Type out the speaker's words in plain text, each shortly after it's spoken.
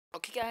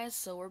Okay, guys,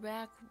 so we're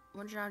back.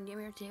 Wonder on Game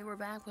here today. We're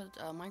back with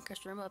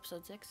Minecraft Rainbow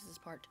episode 6. This is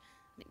part.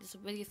 I think this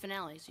will be the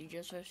finale. So you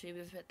just have to give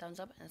it a thumbs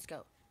up and let's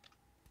go.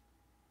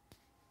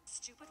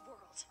 Stupid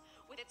world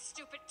with its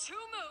stupid 2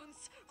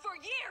 moons for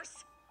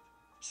years.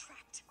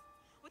 Trapped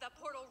with a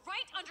portal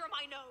right under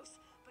my nose,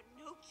 but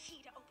no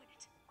key to open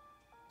it.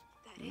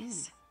 That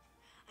is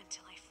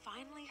until I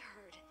finally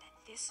heard that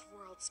this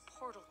world's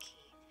portal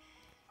key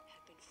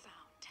had been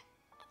found.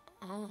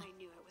 I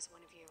knew it was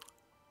one of you.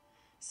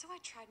 So I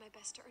tried my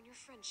best to earn your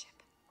friendship.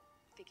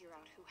 Figure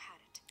out who had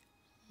it.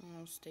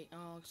 Stay.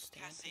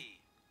 Cassie,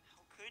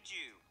 how could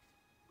you?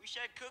 We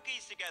shared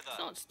cookies together.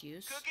 It's not an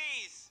excuse.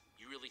 Cookies!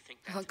 You really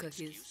think that's an Cookies.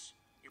 excuse?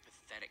 You're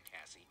pathetic,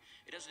 Cassie.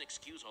 It doesn't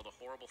excuse all the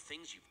horrible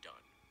things you've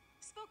done.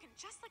 Spoken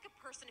just like a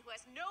person who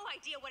has no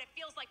idea what it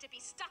feels like to be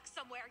stuck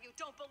somewhere you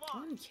don't I belong.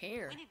 don't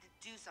care. We need to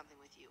do something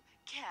with you,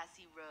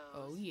 Cassie Rose.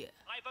 Oh yeah.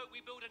 I vote we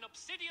build an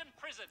obsidian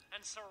prison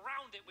and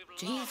surround it with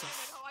Jesus.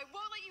 No, I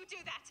won't let you do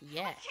that.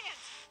 Yes. I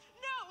can't.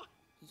 No.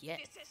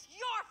 Yes. This is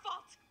your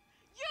fault.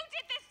 You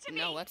did this to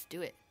me. No, let's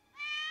do it.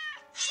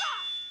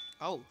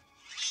 Ah! Oh,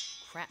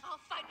 crap.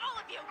 I'll fight all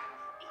of you.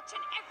 Each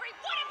and every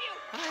one of you.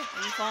 Hi,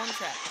 I'm falling in the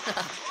trap.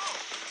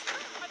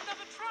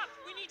 Another trap!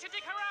 We need to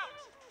dig her out!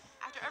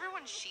 After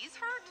everyone she's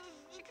hurt,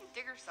 she can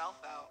dig herself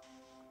out.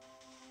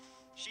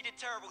 She did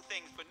terrible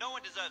things, but no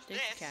one deserves Thank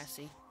you, this.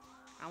 Cassie.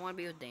 I want to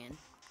be with Dan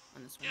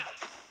on this one.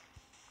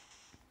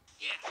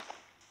 Yeah.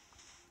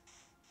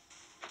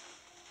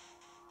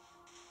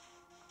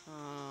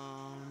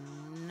 Oh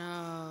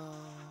no.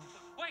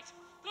 Wait,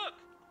 look!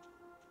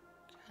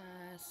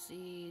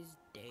 Cassie's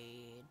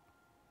dead.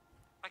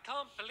 I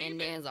can't believe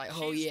And it. Dan's like,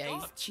 oh She's yeah,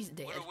 gone. she's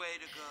dead. What a way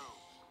to go.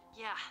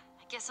 Yeah,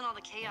 I guess in all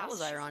the chaos, That was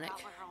she ironic.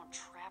 forgot what her own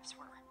traps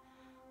were.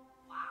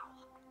 Wow.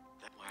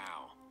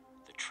 Wow.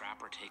 The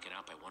trapper taken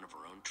out by one of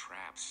her own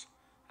traps.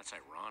 That's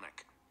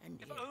ironic. And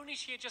If yeah. only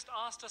she had just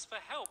asked us for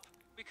help,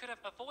 we could have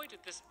avoided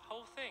this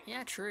whole thing.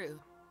 Yeah, true.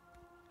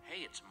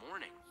 Hey, it's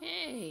morning.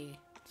 Hey,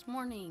 it's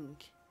morning.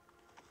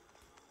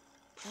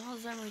 All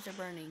the memories are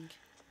burning.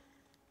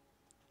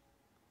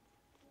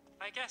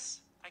 I guess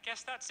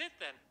that's it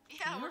then.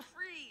 Yeah, we're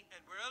free.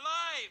 And we're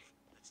alive!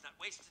 Let's not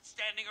waste it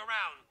standing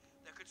around.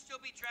 There could still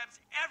be traps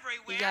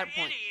everywhere You got a in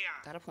point. here.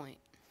 Got a point.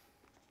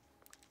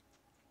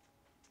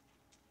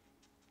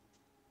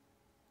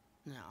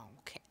 No,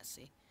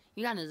 Cassie.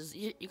 You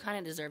kind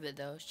of deserved it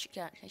though.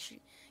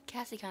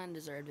 Cassie kind of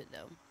deserved it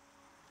though.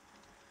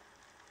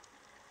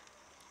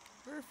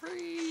 We're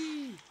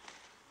free.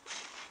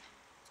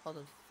 It's called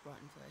the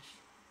rotten flesh.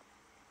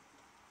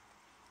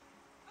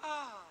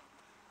 Ah,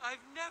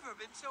 I've never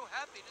been so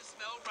happy to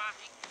smell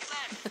rotting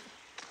flesh.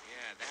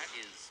 Yeah, that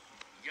is...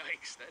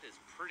 Yikes, that is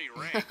pretty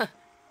rank.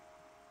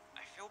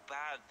 I feel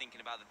bad thinking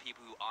about the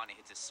people who aren't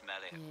here to smell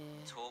it.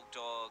 Yeah. Talk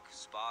Dog,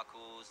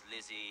 Sparkles,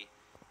 Lizzie,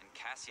 and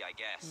Cassie, I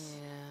guess.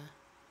 Yeah.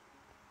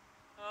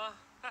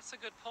 That's a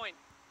good point.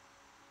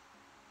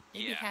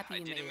 You'd be happy I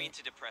you didn't made mean it.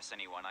 to depress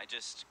anyone. I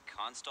just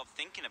can't stop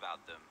thinking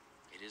about them.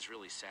 It is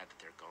really sad that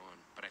they're gone,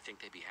 but I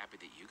think they'd be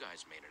happy that you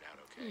guys made it out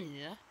okay.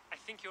 Yeah. I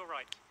think you're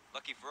right.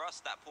 Lucky for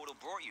us, that portal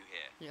brought you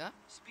here. Yeah.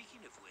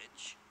 Speaking of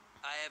which,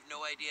 I have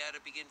no idea how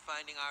to begin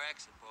finding our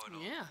exit portal.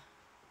 Yeah.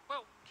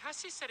 Well,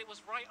 Cassie said it was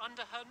right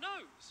under her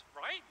nose,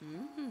 right?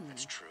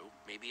 That's true.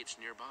 Maybe it's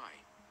nearby.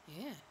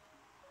 Yeah.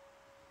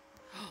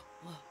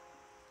 Whoa.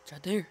 It's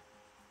right there.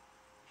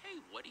 Hey,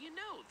 what do you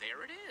know?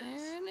 There it is.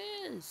 There it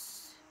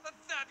is. A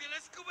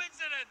fabulous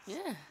coincidence!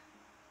 Yeah.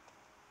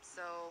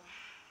 So,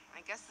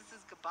 I guess this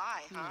is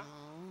goodbye, huh?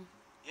 No.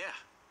 Yeah.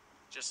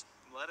 Just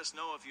let us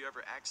know if you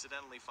ever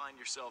accidentally find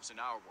yourselves in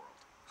our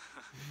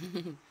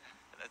world.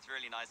 That's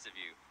really nice of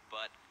you,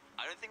 but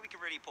I don't think we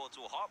can really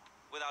portal hop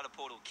without a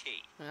portal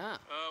key. Ah.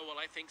 Oh, well,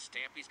 I think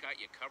Stampy's got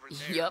you covered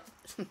there. Yup.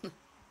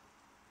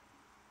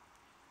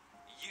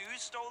 You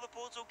stole the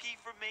portal key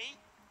from me?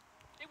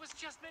 It was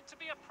just meant to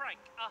be a prank,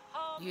 a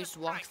harmless You just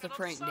watched the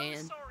prank, prank, and I'm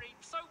Dan. so sorry,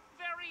 so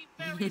very,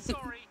 very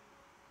sorry.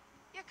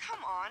 Yeah,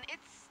 come on,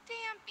 it's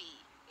Stampy.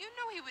 You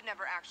know he would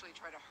never actually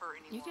try to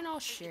hurt anyone. You can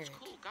all Hey, share it's it.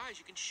 cool, guys.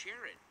 You can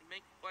share it and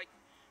make, like,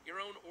 your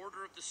own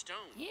Order of the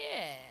Stone.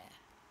 Yeah.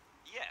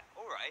 Yeah,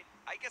 alright.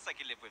 I guess I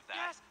can live with that.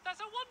 Yes,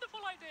 that's a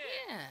wonderful idea.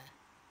 Yeah.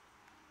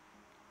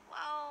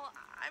 Well,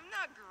 I'm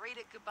not great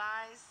at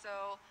goodbyes,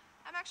 so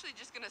I'm actually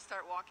just gonna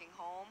start walking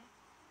home.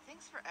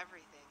 Thanks for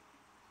everything.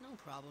 No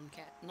problem,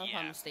 Cat. No Yeah,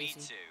 problem, Stacy.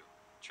 me too.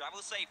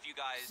 Travel safe, you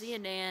guys. See ya,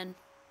 Dan.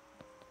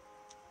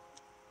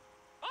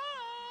 Bye.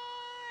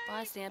 Bye,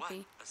 What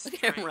Stampy. a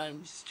Look at him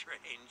run.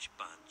 strange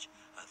bunch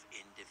of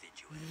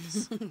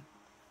individuals.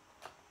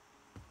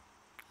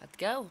 Let's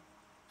go.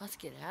 Let's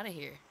get out of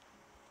here.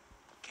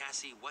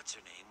 Cassie, what's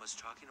her name, was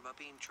talking about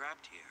being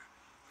trapped here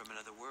from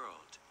another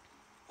world.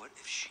 What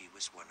if she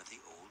was one of the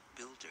old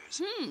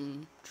builders?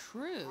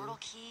 True. Portal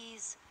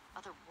keys,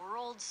 other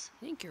worlds.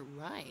 I think you're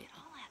right. It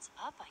all adds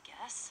up, I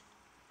guess.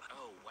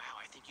 Oh, wow.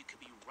 I think you could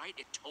be right.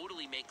 It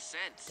totally makes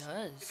sense. It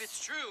does. If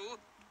it's true,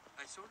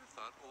 I sort of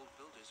thought old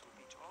builders would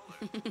be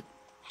taller.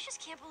 I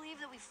just can't believe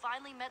that we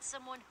finally met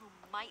someone who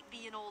might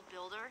be an old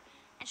builder,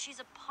 and she's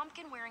a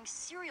pumpkin-wearing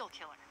serial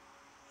killer.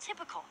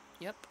 Typical.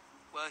 Yep.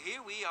 Well,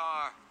 here we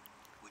are.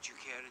 Would you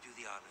care to do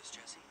the honors,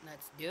 Jesse?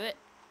 Let's do it.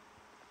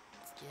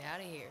 Let's get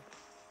out of here.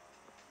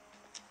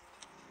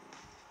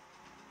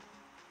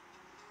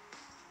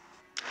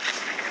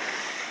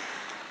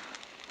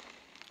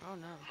 Oh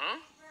no. Huh?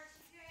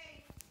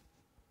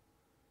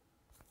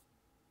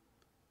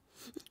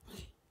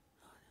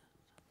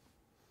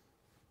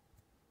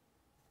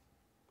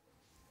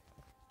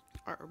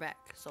 Alright, we're back.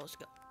 So let's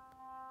go.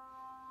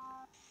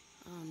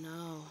 Oh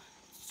no.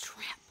 It's a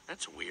trap.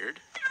 That's weird.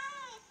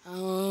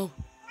 Oh.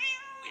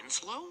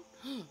 Winslow?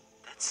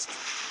 That's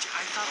strange.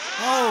 I thought.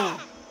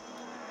 Oh.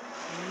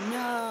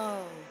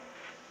 No.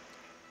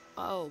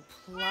 Oh,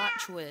 plot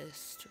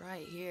twist.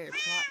 Right here.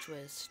 Plot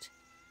twist.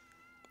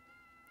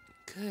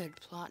 Good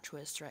plot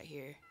twist right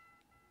here.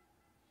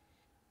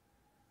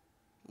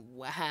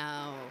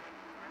 Wow.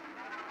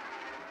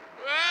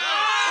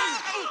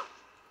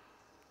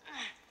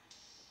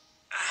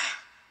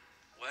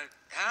 What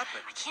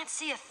happened? I can't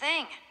see a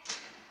thing.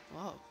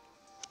 Whoa.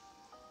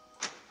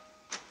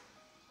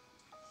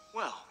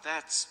 Well,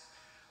 that's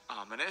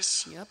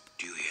ominous. Yep.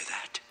 Do you hear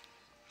that?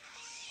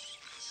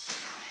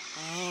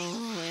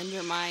 Oh,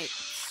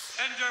 Endermites.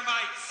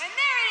 Endermites! And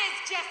there it is,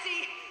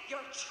 Jesse!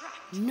 You're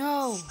trapped.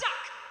 No.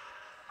 Stuck!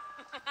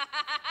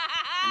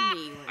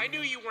 I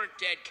knew you weren't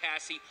dead,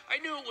 Cassie. I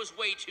knew it was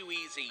way too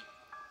easy.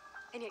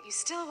 And yet you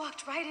still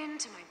walked right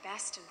into my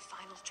best and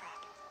final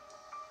trap.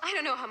 I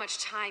don't know how much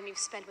time you've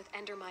spent with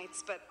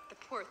Endermites, but the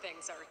poor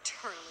things are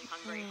eternally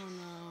hungry. Oh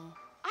no.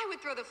 I would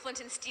throw the flint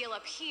and steel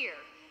up here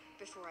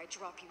before I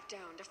drop you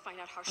down to find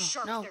out how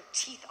sharp no. their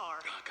teeth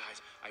are.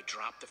 Guys, I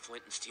dropped the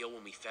flint and steel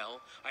when we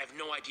fell. I have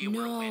no idea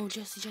where it No, went.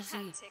 Jesse.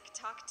 Tick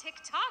tock,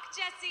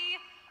 Jesse.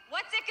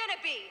 What's it gonna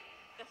be?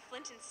 The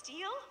flint and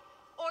steel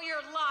or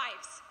your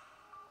lives?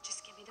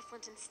 Just give me the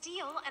flint and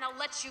steel and I'll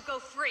let you go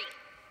free.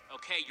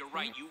 Okay, you're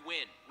right. You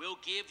win. We'll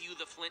give you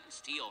the flint and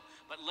steel,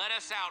 but let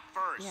us out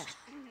first. Yeah.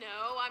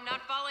 No, I'm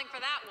not falling for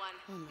that one.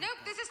 Oh my Nope,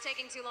 this is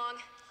taking too long.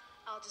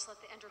 I'll just let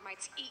the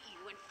Endermites eat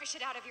you and fish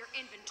it out of your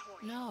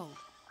inventory. No.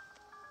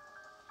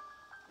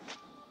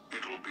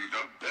 It'll be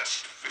the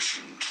best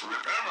fishing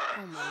trip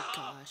ever. Oh my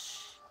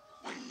gosh.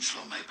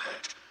 Winslow, my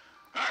pet,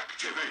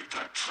 activate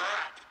the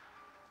trap.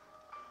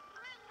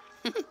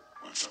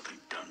 Want something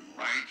done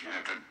right,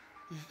 Captain?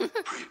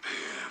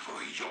 Prepare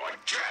for your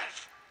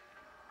death.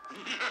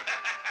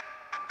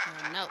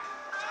 Oh no.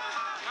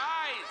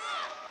 Guys!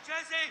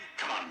 Jesse!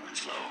 Come on,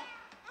 Winslow.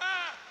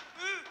 Oh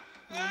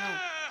no.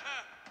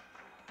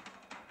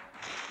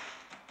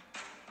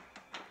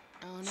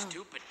 Oh no.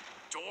 Stupid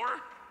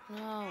door?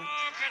 No.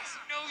 It's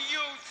no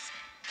use.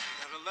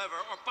 Have a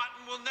lever or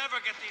button will never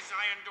get these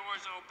iron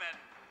doors open.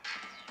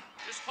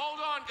 Just hold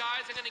on,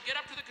 guys. I'm gonna get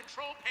up to the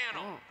control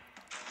panel. Oh.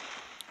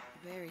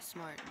 Very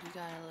smart. You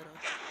got a little.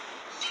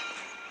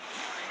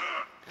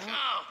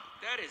 Oh,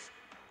 that is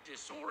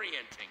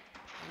disorienting.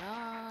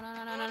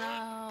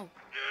 No.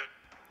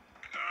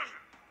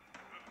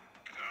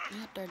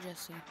 Get up there,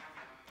 Jesse.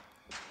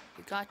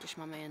 You got this,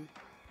 my man.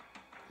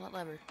 What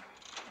lever?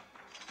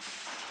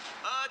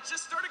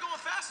 Just started going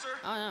faster.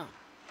 Oh no.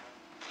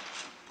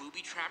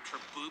 Booby trapped her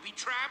booby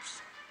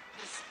traps?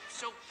 It's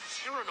so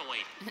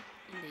paranoid.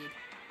 Indeed.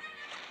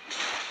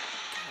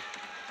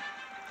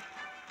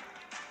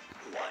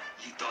 What?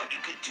 You thought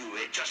you could do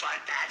it just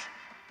like that?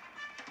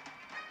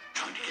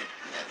 Trying to get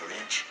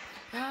leverage?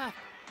 Ah.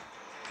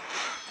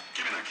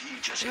 Give me the key,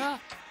 Jesse. Ah.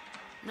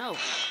 No.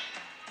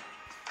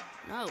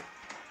 No.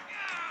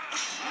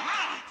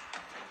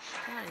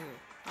 Get out of here.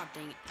 Oh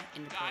dang it.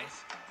 In the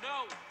Guys,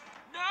 no!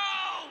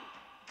 No!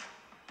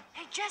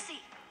 Hey,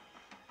 Jesse.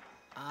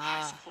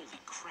 Guys, holy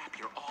crap,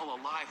 you're all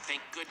alive,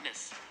 thank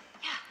goodness.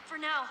 Yeah, for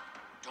now.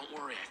 Don't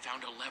worry, I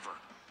found a lever.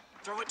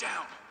 Throw it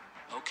down.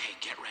 Okay,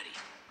 get ready.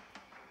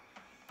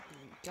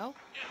 Go.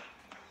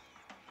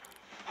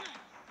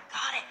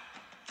 Got it.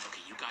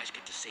 Okay, you guys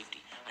get to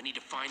safety. I need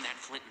to find that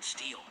flint and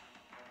steel.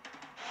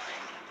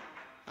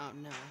 Oh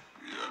no.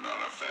 You're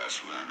not a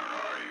fast learner,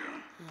 are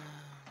you?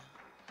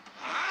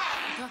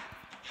 Go.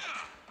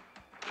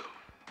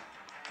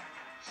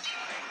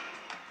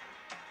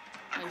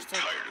 I'm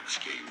tired of this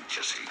game,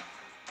 Jesse.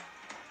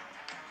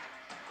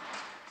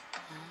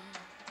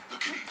 The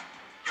key.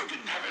 You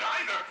didn't have it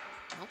either.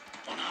 Nope.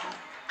 Oh no,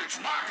 it's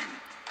mine.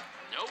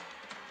 Nope.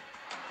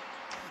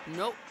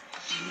 Nope.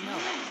 No.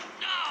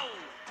 No!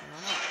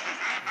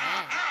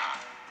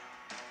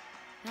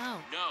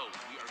 No. No,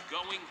 we are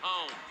going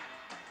home.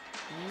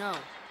 No.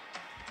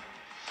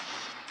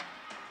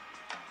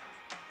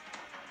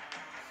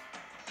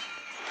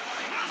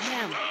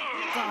 Damn.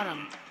 Got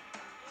him.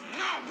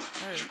 No,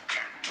 you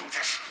can't do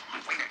this.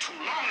 I've waited too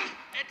long.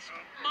 It's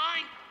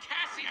mine,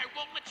 Cassie. I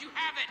won't let you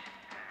have it.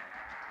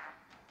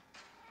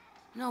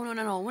 No. No.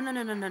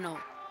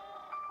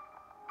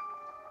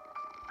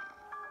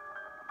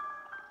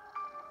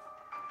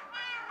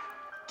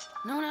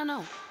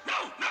 No,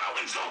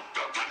 Winslow,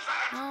 don't touch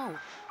that. No.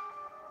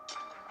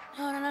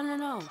 No.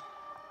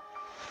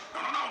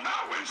 No,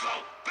 now,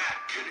 Winslow. Bad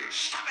kitty,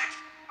 stop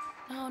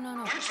it. No.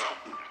 Winslow.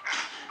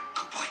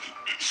 Good boy,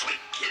 sweet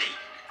kitty.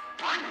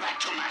 Bring back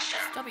to Master.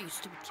 Stop it, you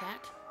stupid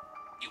cat.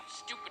 You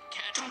stupid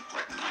cat. Don't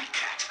threaten my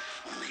cat.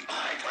 Only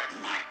I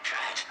threaten my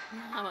cat.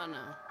 How about no?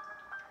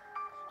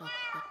 No,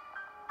 no.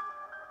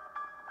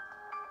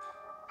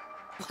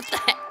 What the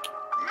heck?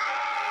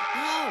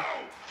 No!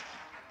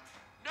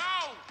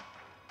 No!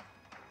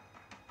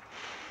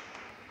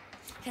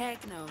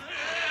 Heck no.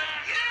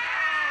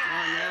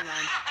 Oh, never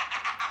mind.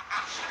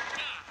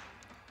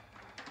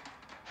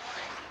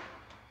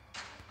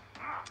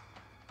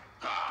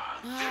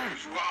 There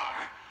you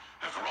are.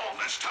 After all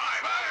this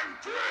time, I am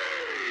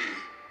free.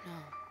 No,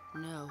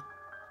 no.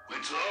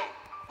 Winslow,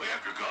 we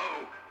have to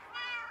go.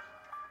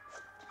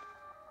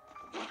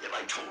 What have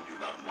I told you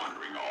about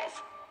wandering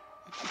off?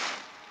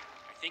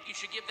 I think you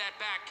should give that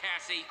back,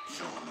 Cassie.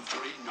 No, I'm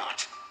afraid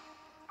not.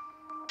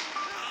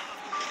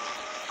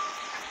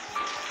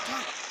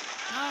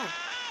 No.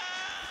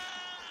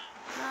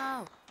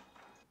 No.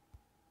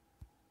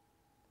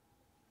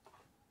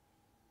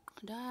 I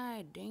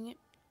died, dang it.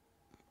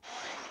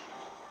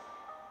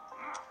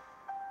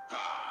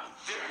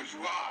 There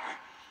you are.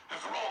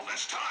 After all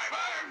this time,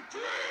 I am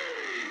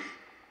free.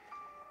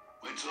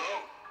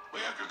 Winslow, we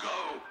have to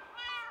go.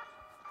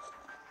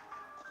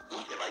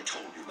 What have I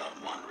told you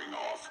about wandering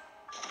off?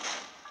 I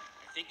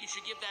think you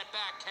should give that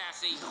back,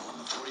 Cassie. No,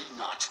 I'm afraid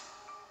not.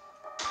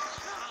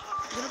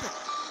 Little bit.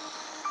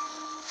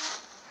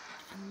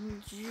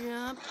 And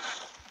jump.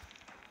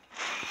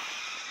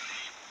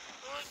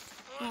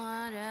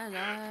 What is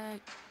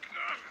that?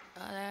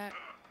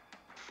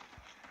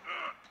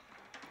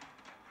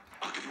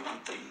 I'll give you one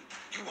thing.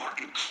 You are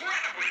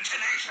incredibly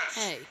tenacious.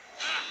 Hey.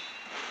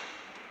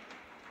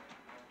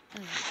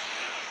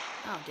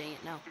 Oh, dang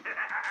it, no.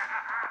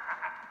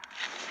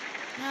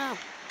 No.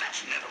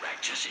 That's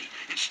netherrack, Jesse.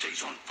 It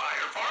stays on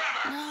fire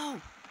forever.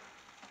 No.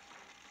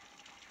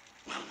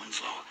 Well,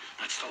 Winslow,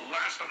 that's the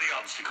last of the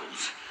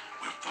obstacles.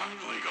 We're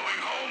finally going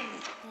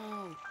home.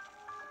 Oh.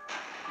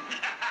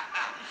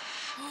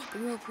 The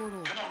real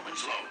portal. Come on,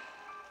 Winslow.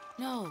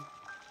 No.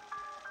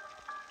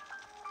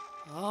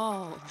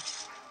 Oh.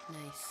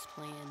 Nice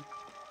plan.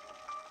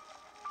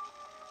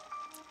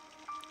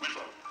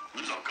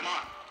 Winslow, come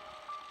on.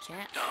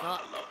 Cat No, I fuck.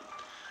 love it.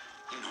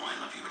 You know I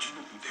love you, but you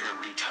make me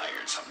very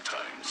tired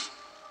sometimes.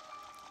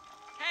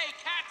 Hey,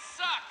 cats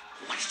suck!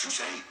 What did you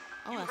say?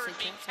 Oh, You I heard said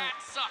me, cat fuck.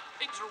 cats suck.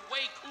 Pigs are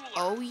way cooler.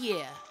 Oh,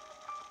 yeah.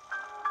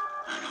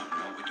 I don't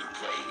know what you're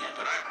playing at,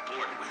 but I'm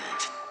bored with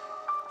it.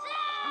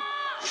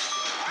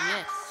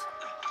 Yes.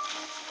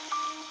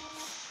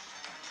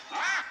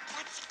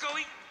 What's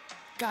going?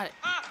 Got it,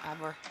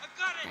 Ivor. I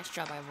got it. Nice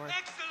job, Ivor.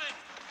 Excellent.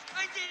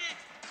 I did it.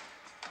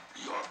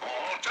 You're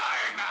all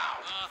dying now.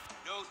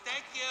 No,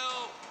 thank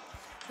you.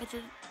 It's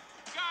a...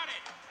 Got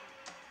it.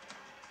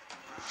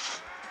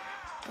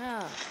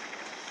 Oh.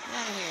 Get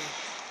out of here.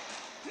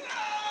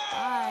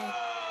 Bye.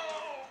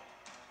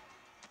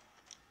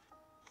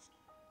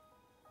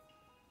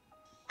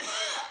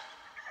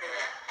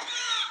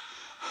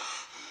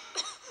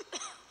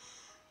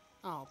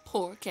 Oh,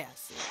 poor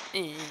Cassie.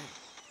 Well,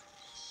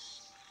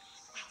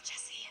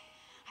 Jesse,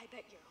 I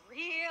bet you're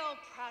real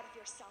proud of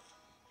yourself.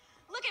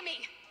 Look at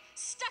me,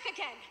 stuck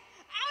again,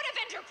 out of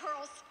Ender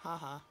Pearls.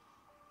 Haha.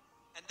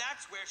 And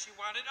that's where she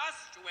wanted us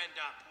to end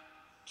up.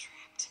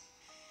 Trapped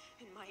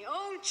in my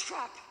own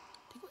trap.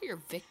 Think about your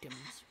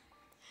victims.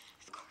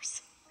 Of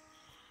course.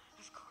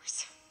 Of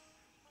course.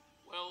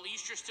 Well, at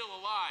least you're still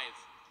alive.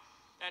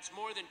 That's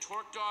more than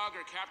Torque Dog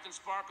or Captain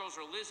Sparkles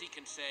or Lizzie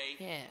can say.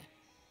 Yeah.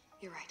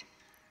 You're right.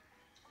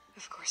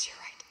 Of course you're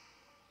right.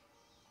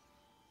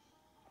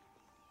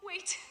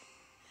 Wait.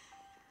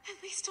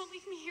 At least don't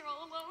leave me here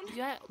all alone. You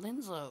got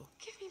Winslow.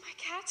 Give me my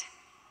cat.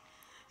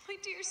 My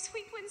dear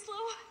sweet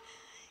Winslow.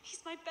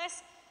 He's my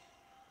best,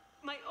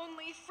 my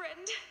only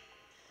friend.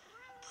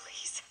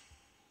 Please.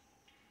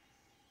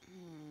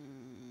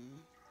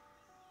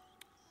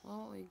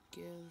 What we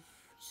give?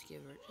 Just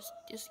give her.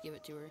 Just give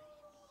it to her.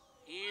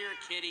 Here,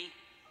 kitty.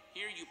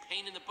 Here, you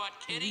pain in the butt,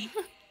 kitty.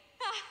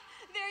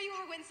 There you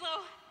are,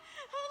 Winslow.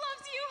 Who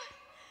loves you?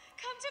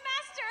 Come to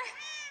Master.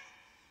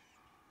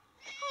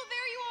 Oh,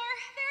 there you are.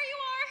 There you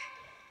are.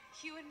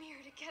 You and me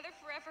are together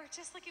forever,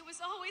 just like it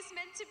was always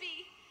meant to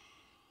be.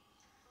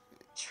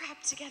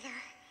 Trapped together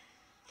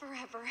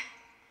forever.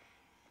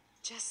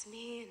 Just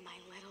me and my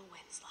little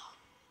Winslow.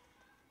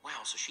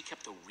 Wow, so she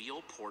kept the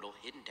real portal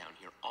hidden down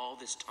here all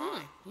this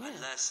time. Yeah.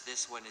 Unless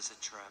this one is a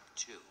trap,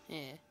 too.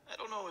 Yeah. I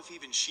don't know if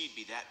even she'd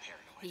be that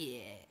paranoid.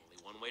 Yeah.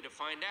 Only one way to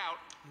find out.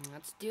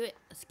 Let's do it.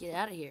 Let's get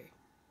out of here.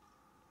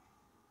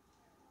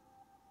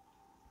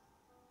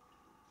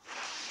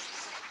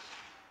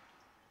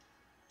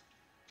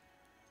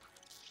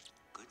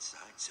 Good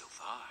sign so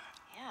far.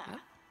 Yeah. Yep.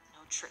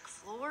 No trick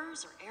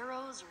floors or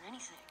arrows or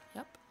anything.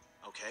 Yep.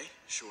 Okay,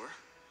 sure.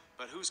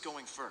 But who's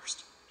going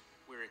first?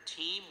 We're a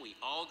team, we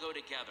all go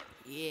together.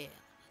 Yeah.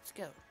 Let's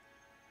go.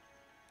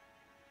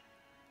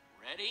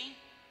 Ready?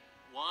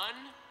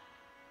 1,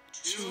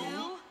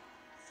 2,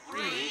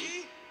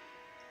 3.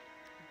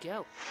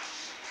 Go.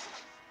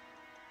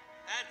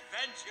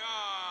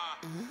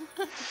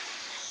 Adventure!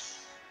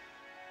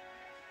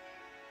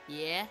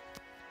 Yeah.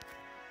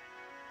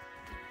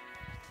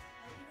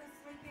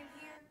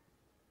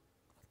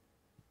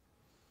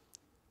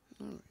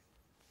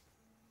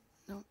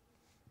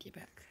 Get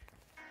back.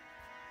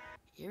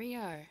 Here we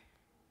are.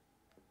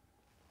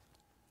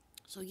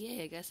 So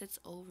yeah, I guess it's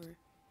over.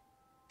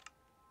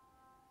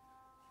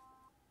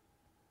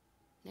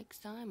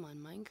 Next time on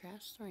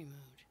Minecraft Story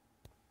Mode.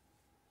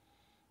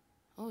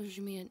 Oh, there's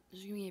gonna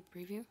be a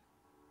preview?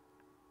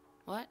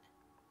 What?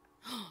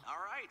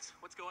 Alright,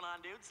 what's going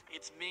on, dudes?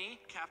 It's me,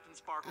 Captain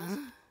Sparkles.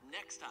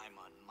 Next time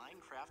on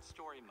Minecraft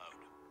Story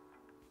Mode.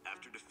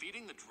 After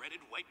defeating the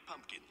dreaded White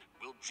Pumpkin,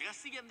 will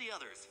Jesse and the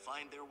others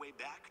find their way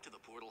back to the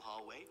portal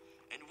hallway?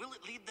 And will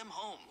it lead them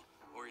home?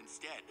 Or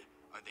instead,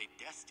 are they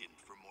destined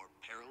for more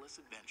perilous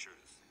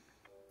adventures?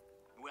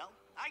 Well,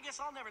 I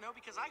guess I'll never know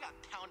because I got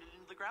pounded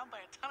into the ground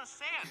by a ton of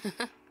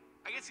sand.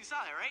 I guess you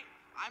saw that, right?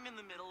 I'm in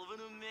the middle of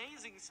an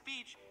amazing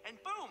speech, and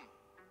boom!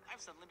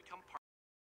 I've suddenly become part